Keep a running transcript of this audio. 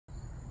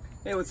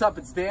Hey, what's up?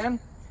 It's Dan,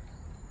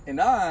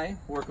 and I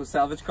work with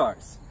Salvage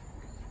Cars.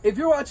 If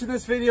you're watching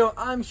this video,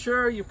 I'm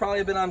sure you've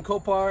probably been on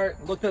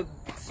Copart, looked at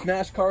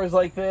smash cars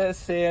like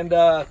this, and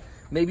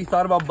maybe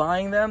thought about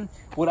buying them.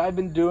 What I've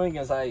been doing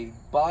is I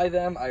buy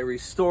them, I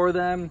restore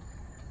them,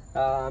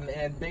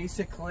 and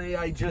basically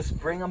I just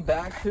bring them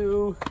back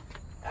to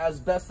as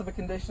best of a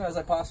condition as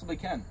I possibly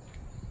can.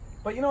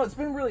 But you know, it's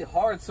been really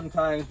hard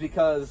sometimes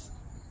because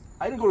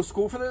I didn't go to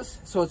school for this,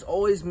 so it's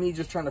always me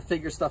just trying to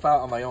figure stuff out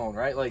on my own,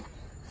 right? Like,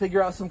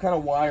 figure out some kind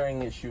of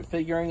wiring issue,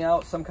 figuring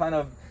out some kind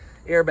of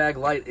airbag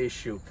light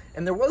issue.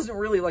 And there wasn't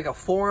really like a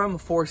forum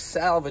for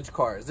salvage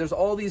cars. There's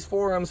all these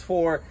forums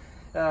for,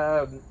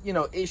 you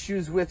know,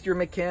 issues with your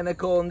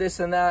mechanical and this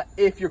and that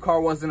if your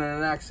car wasn't in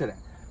an accident.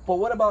 But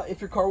what about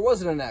if your car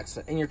wasn't in an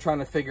accident and you're trying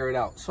to figure it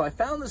out? So I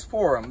found this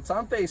forum, it's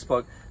on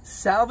Facebook,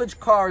 Salvage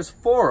Cars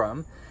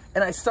Forum,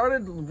 and I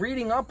started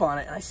reading up on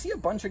it, and I see a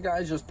bunch of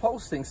guys just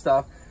posting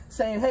stuff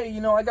saying, hey,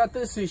 you know, I got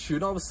this issue,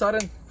 and all of a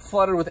sudden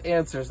flooded with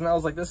answers, and I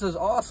was like, this is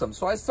awesome.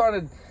 So I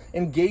started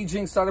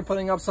engaging, started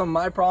putting up some of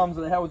my problems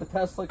that I had with the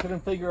Tesla,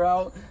 couldn't figure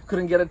out,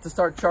 couldn't get it to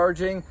start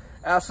charging,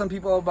 asked some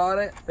people about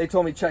it, they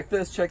told me check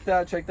this, check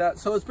that, check that.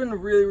 So it's been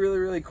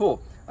really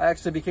cool. I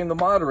actually became the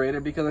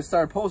moderator because I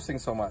started posting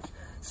so much.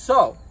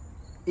 So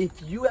if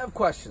you have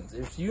questions,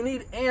 if you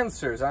need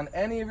answers on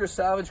any of your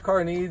salvage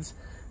car needs,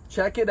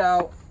 check it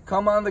out,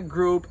 come on the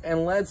group,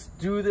 and let's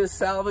do this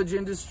salvage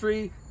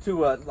industry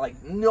to a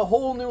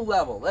whole new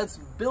level. Let's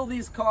build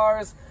these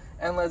cars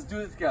and let's do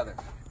it together.